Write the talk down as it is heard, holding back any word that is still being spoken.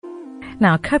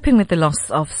Now, coping with the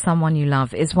loss of someone you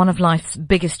love is one of life's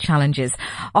biggest challenges.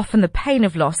 Often the pain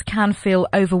of loss can feel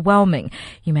overwhelming.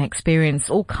 You may experience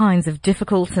all kinds of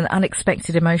difficult and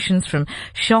unexpected emotions, from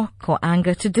shock or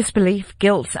anger to disbelief,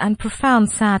 guilt and profound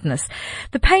sadness.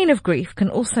 The pain of grief can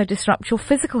also disrupt your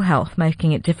physical health,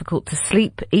 making it difficult to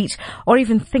sleep, eat or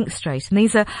even think straight. And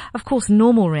these are, of course,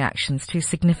 normal reactions to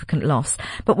significant loss.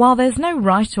 But while there's no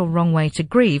right or wrong way to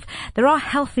grieve, there are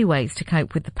healthy ways to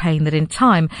cope with the pain that in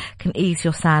time can ease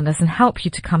your sadness and help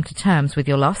you to come to terms with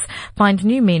your loss, find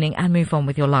new meaning and move on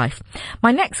with your life.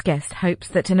 My next guest hopes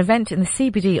that an event in the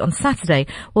CBD on Saturday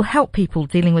will help people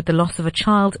dealing with the loss of a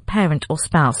child, parent or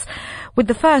spouse. With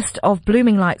the first of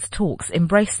Blueming Light's talks,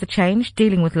 Embrace the Change,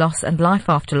 Dealing with Loss and Life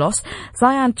After Loss,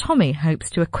 Zayaan hopes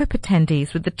to equip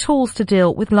attendees with the tools to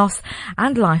deal with loss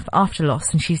and life after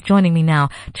loss, and she's joining me now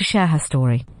to share her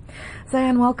story.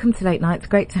 Zayaan, welcome to Late Night. It's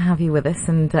great to have you with us,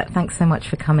 and thanks so much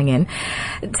for coming in.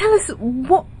 Tell us,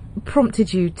 what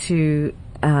prompted you to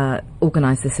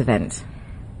organise this event?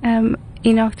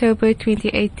 In October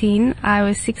 2018, I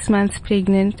was 6 months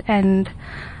pregnant, and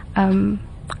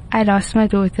I lost my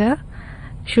daughter.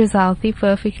 She was healthy,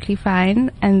 perfectly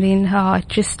fine, and then her heart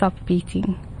just stopped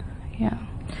beating. Yeah.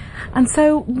 And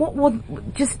so,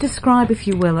 what just describe, if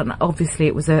you will, and obviously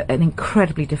it was an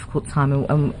incredibly difficult time,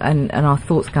 and our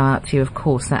thoughts go out to you, of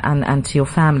course, and to your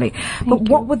family. But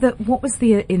what was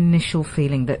the initial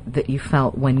feeling that you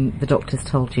felt when the doctors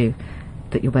told you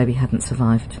that your baby hadn't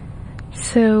survived?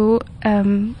 So,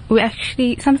 something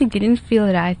didn't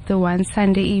feel right the one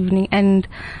Sunday evening, and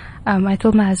I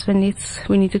told my husband,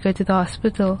 we need to go to the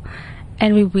hospital.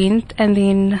 And we went, and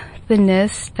then the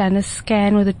nurse done a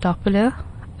scan with a Doppler,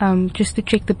 just to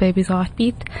check the baby's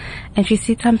heartbeat, and she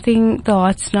said something, the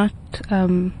heart's not,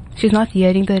 she's not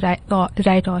hearing the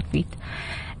right heartbeat.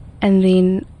 And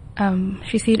then,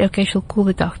 she said, okay, she'll call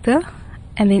the doctor.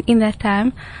 And then in that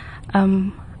time,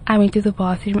 I went to the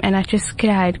bathroom and I just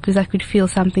cried because I could feel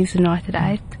something's not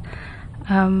right.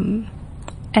 And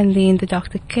then the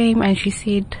doctor came and she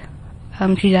said,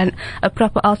 she done a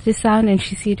proper ultrasound and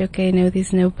she said, okay, no,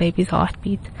 there's no baby's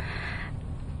heartbeat.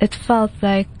 It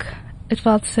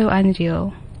felt so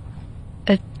unreal.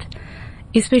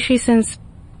 Especially since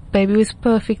baby was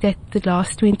perfect at the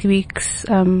last 20 weeks,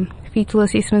 fetal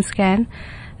assessment scan,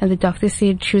 and the doctor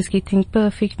said she was getting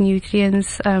perfect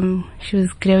nutrients, she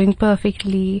was growing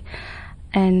perfectly,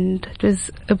 and it was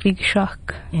a big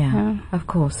shock. Yeah, of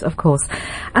course.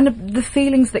 And the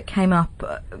feelings that came up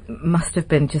must have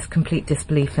been just complete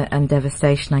disbelief and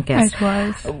devastation, I guess. It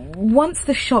was. Once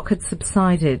the shock had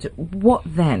subsided, what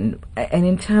then? And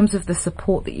in terms of the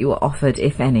support that you were offered,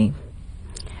 if any?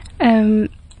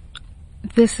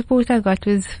 The support I got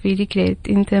was very great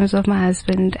in terms of my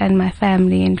husband and my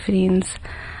family and friends.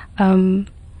 But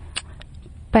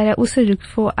I also looked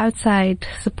for outside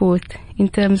support in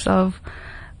terms of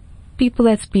people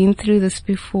that's been through this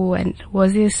before, and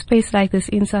was there a space like this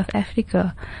in South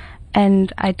Africa?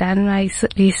 And I done my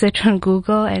research on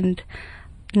Google and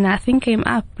nothing came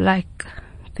up. Like,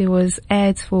 there was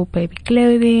ads for baby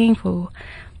clothing, for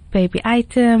baby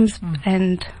items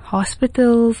and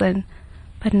hospitals,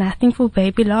 but nothing for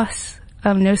baby loss.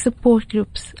 No support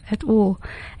groups at all.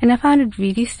 And I found it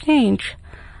really strange.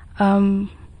 And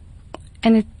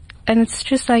it's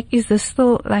just like, is this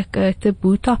still like a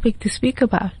taboo topic to speak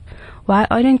about? Why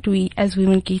aren't we as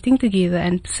women getting together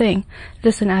and saying,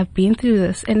 listen, I've been through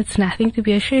this and it's nothing to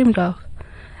be ashamed of.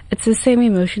 It's the same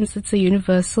emotions, it's a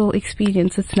universal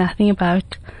experience. It's nothing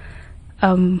about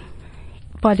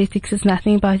politics, it's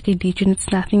nothing about religion,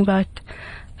 it's nothing about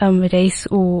race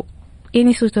or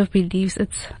any sort of beliefs.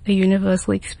 It's a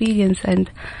universal experience,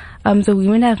 and the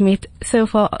women I've met so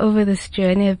far over this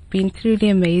journey have been truly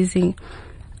amazing.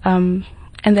 And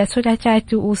that's what I try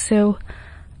to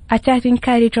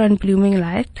encourage on Blueming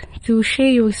Light, to share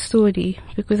your story,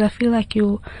 because I feel like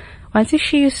once you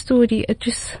share your story,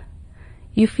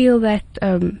 you feel that,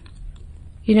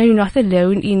 you're not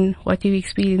alone in what you're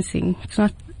experiencing. It's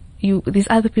not you, there's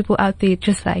other people out there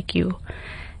just like you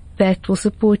that will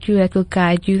support you, that will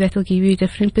guide you, that will give you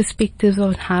different perspectives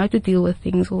on how to deal with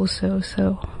things also.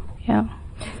 So, yeah.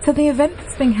 So the event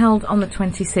that's being held on the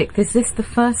 26th, is this the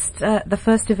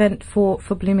first event for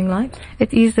Blueming Light?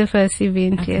 It is the first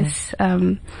event, okay. Yes.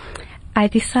 I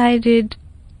decided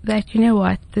that, you know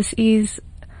what, this is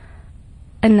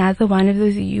another one of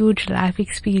those huge life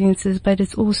experiences, but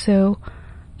it's also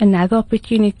another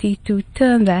opportunity to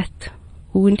turn that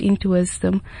wound into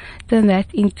wisdom, turn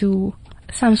that into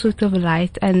some sort of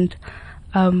light, and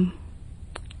let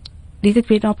it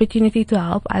be an opportunity to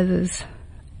help others.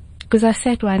 Because I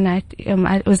sat one night,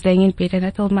 I was laying in bed and I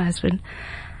told my husband,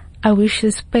 I wish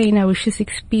this pain, I wish this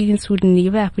experience would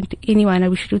never happen to anyone. I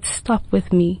wish it would stop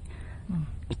with me.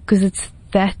 Because it's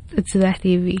that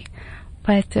heavy.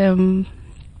 But,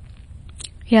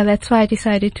 yeah, that's why I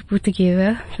decided to put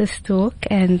together this talk.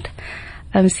 And,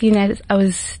 seeing as I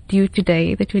was due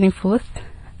today, the 24th,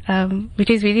 which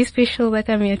is really special that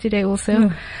I'm here today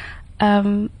also.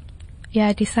 Yeah,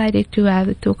 I decided to have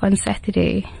the talk on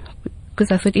Saturday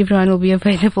because I thought everyone will be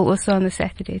available also on the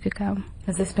Saturday to come.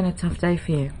 Has this been a tough day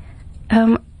for you?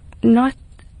 Not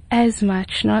as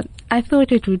much. I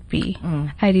thought it would be.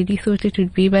 I really thought it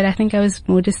would be, but I think I was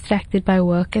more distracted by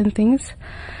work and things.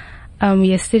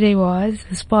 Yesterday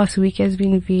this past week has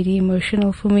been very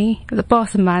emotional for me. The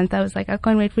past month, I was like, I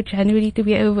can't wait for January to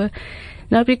be over.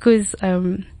 Not because,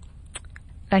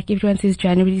 like everyone says,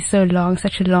 January is so long,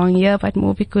 such a long year, but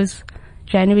more because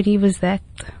January was that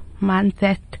month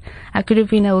that I could have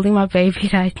been holding my baby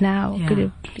right now. Yeah.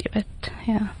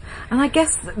 Yeah. And I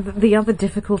guess the other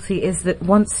difficulty is that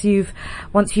once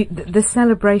the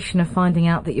celebration of finding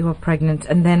out that you are pregnant,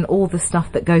 and then all the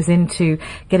stuff that goes into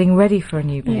getting ready for a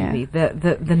new baby,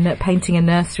 the painting a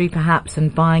nursery perhaps,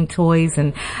 and buying toys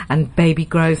and baby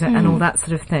grows and all that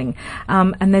sort of thing.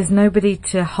 And there's nobody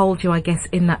to hold you, I guess,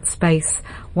 in that space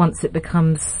once it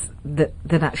becomes that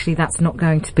actually that's not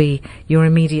going to be your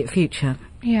immediate future.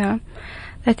 Yeah,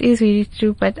 that is really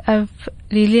true, but I've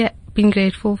really been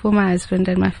grateful for my husband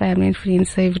and my family and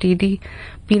friends. They've really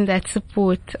been that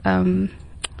support.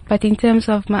 But in terms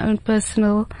of my own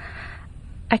personal,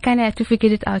 I kind of had to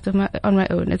figure it out on my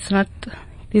own.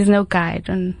 There's no guide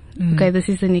on, okay, this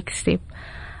is the next step.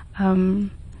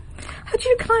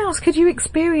 Can I ask, had you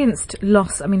experienced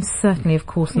loss? I mean, certainly, of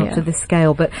course, not to this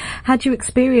scale, but had you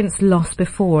experienced loss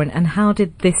before, and how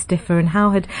did this differ, and how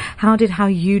did how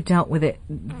you dealt with it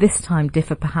this time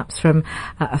differ perhaps from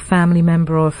a family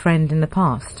member or a friend in the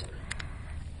past?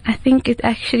 I think it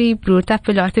actually brought up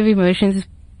a lot of emotions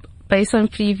based on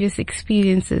previous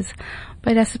experiences.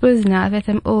 But I suppose now that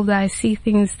I'm older, I see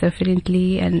things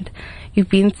differently, and you've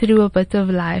been through a bit of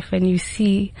life, and you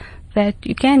see that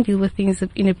you can deal with things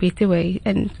in a better way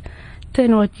and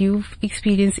turn what you've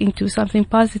experienced into something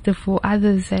positive for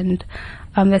others. And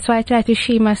that's why I try to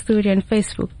share my story on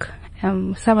Facebook.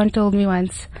 Someone told me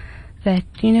once that,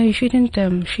 you shouldn't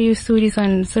share your stories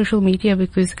on social media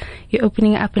because you're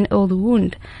opening up an old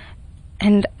wound.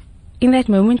 And in that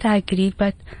moment I agreed,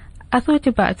 but I thought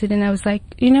about it and I was like,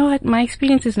 you know what, my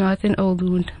experience is not an old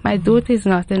wound. My daughter is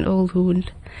not an old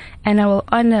wound. And I will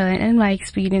honor and end my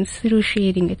experience through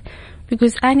sharing it,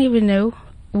 because I never know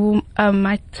who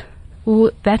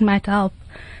that might help.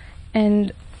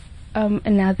 And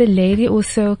another lady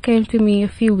also came to me a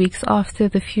few weeks after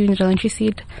the funeral, and she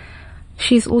said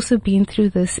she's also been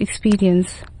through this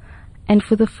experience, and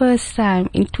for the first time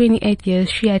in 28 years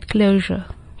she had closure.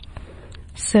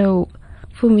 So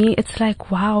for me it's like,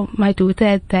 wow, my daughter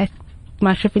had that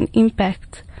much of an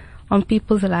impact on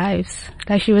people's lives.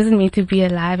 Like, she wasn't meant to be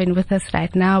alive and with us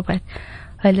right now, but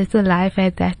her little life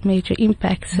had that major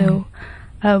impact. So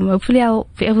hopefully I'll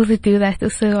be able to do that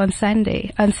also on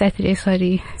Saturday.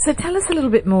 So tell us a little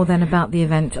bit more then about the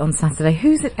event on Saturday.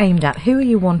 Who's it aimed at? Who are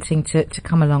you wanting to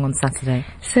come along on Saturday?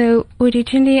 So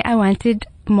originally I wanted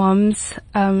moms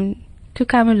to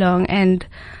come along and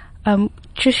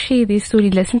just share their story,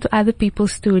 listen to other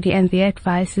people's story and their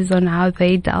advices on how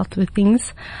they dealt with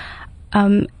things.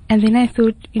 And then I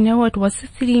thought, you know what, what's the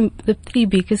three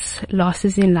biggest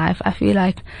losses in life? I feel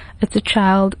like it's a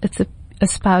child, it's a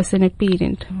spouse and a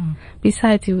parent,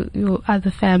 besides your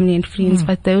other family and friends,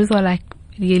 but those are like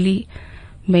really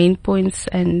main points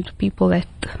and people that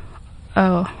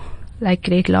are like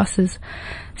great losses.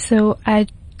 So I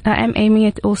am aiming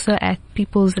it also at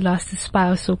people who's lost a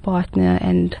spouse or partner,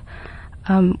 and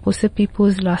also people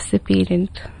who's lost a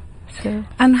parent. So.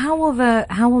 And how will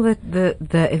the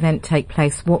event take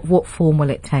place? What form will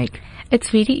it take? It's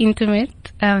very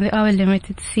intimate. There are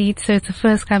limited seats, so it's a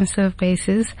first come serve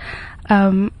basis.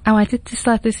 I wanted to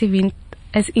start this event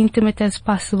as intimate as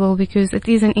possible because it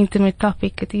is an intimate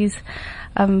topic. It is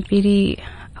very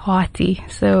hearty.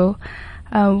 So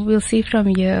we'll see from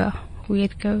here where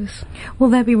it goes. Will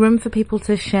there be room for people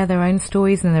to share their own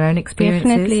stories and their own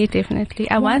experiences? Definitely.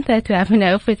 I want that to happen.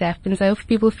 I hope it happens. I hope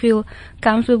people feel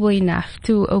comfortable enough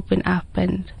to open up.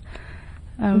 And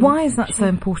why is that so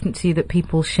important to you, that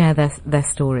people share their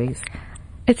stories?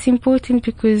 It's important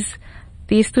because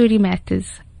their story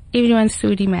matters. Everyone's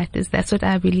story matters. That's what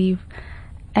I believe.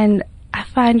 And I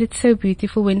find it so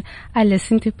beautiful when I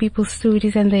listen to people's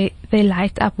stories and they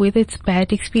light up, whether it's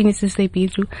bad experiences they've been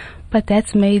through, but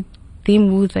that's made them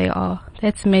who they are.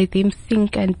 That's made them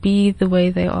think and be the way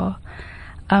they are.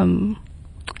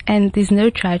 and there's no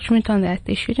judgment on that.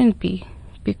 There shouldn't be,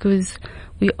 because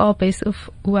we are based off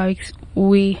what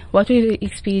we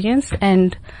experienced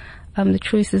and the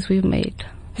choices we've made.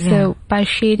 Yeah. So by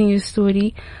sharing your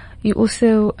story, you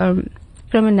also,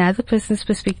 from another person's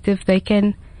perspective, they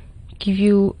can give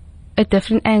you a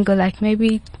different angle. Like,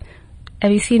 maybe,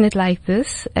 have you seen it like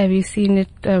this? Have you seen it,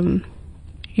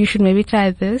 you should maybe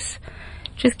try this.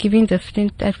 Just giving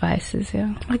different advices,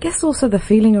 yeah. I guess also the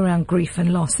feeling around grief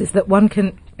and loss is that one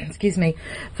can,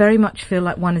 very much feel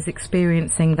like one is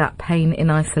experiencing that pain in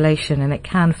isolation, and it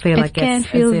can feel, I guess, can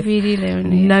feel as if really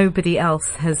lonely. nobody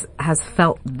else has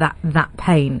felt that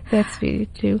pain. That's very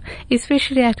true.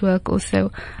 Especially at work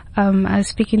also. I was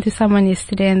speaking to someone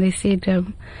yesterday and they said,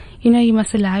 you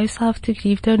must allow yourself to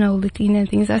grieve, don't hold it in and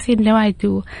things. I said, no, I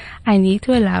do. I need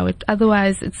to allow it.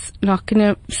 Otherwise, it's not going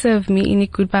to serve me any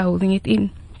good by holding it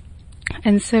in.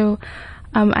 And so,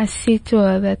 I said to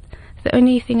her that the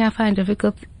only thing I find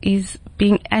difficult is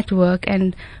being at work,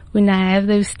 and when I have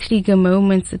those trigger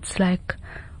moments, it's like,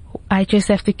 I just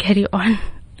have to carry on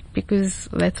because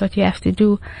that's what you have to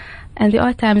do. And there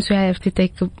are times where I have to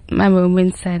take my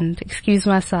moments and excuse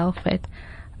myself, but,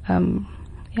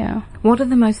 yeah. What are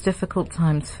the most difficult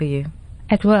times for you?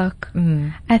 At work?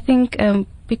 I think,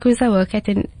 because I work at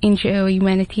an NGO,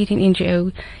 humanitarian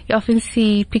NGO, you often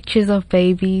see pictures of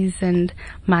babies and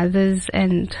mothers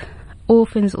and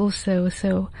orphans also,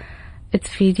 so it's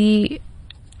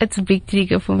a big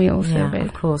trigger for me also. Yeah,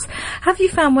 of course. Have you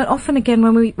found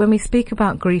when we speak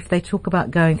about grief, they talk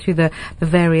about going through the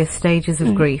various stages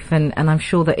of grief, and I'm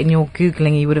sure that in your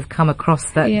Googling you would have come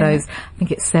across those, I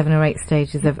think it's 7 or 8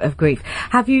 stages of grief.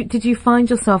 Did you find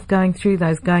yourself going through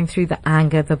the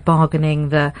anger, the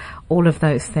bargaining, all of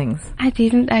those things? I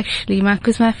didn't actually,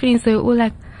 because my friends, they were all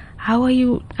like, how are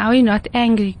you not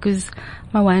angry? Because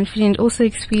my one friend also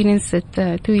experienced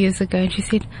it 2 years ago, and she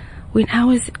said, when I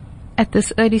was at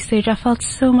this early stage, I felt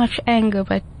so much anger,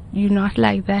 but you're not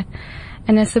like that.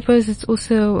 And I suppose it's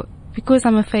also because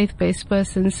I'm a faith-based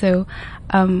person, so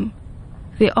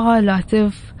there are a lot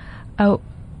of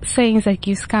sayings that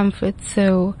gives comfort.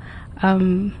 So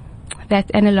that,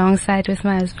 and alongside with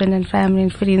my husband and family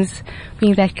and friends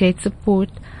being that great support.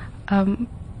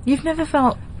 You've never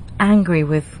felt angry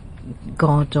with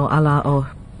God or Allah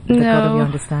or the God of your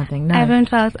understanding? No, I haven't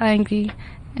felt angry,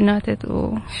 not at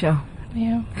all. Sure.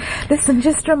 Yeah. Listen,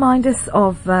 just remind us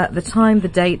of the time, the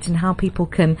date, and how people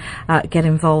can get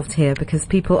involved here, because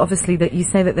people, obviously, that you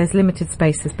say that there's limited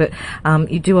spaces, but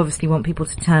you do obviously want people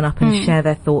to turn up and share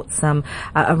their thoughts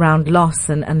around loss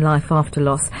and life after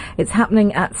loss. It's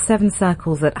happening at 7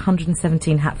 Circles at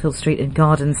 117 Hatfield Street in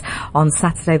Gardens on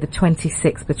Saturday the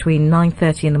 26th between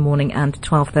 9:30 in the morning and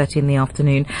 12:30 in the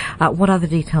afternoon. What other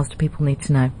details do people need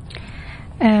to know?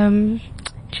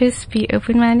 Just be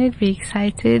open-minded, be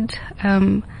excited,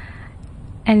 and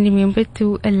remember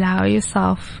to allow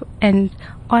yourself and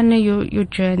honor your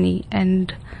journey,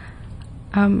 and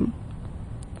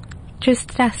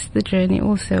just trust the journey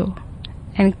also,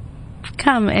 and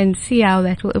come and see how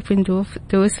that will open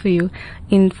doors for you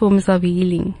in forms of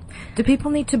healing. Do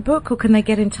people need to book, or can they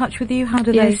get in touch with you? How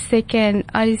do Yes, they can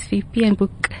RSVP and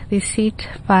book their seat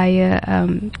via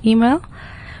email,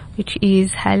 which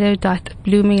is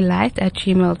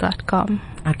hello.blueminglight@gmail.com.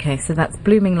 Okay, so that's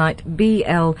Blueming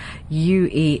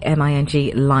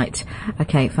Blueming light.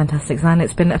 Okay, fantastic, Zayaan.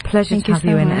 It's been a pleasure to have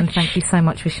you in, and thank you so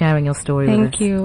much for sharing your story with us. Thank you.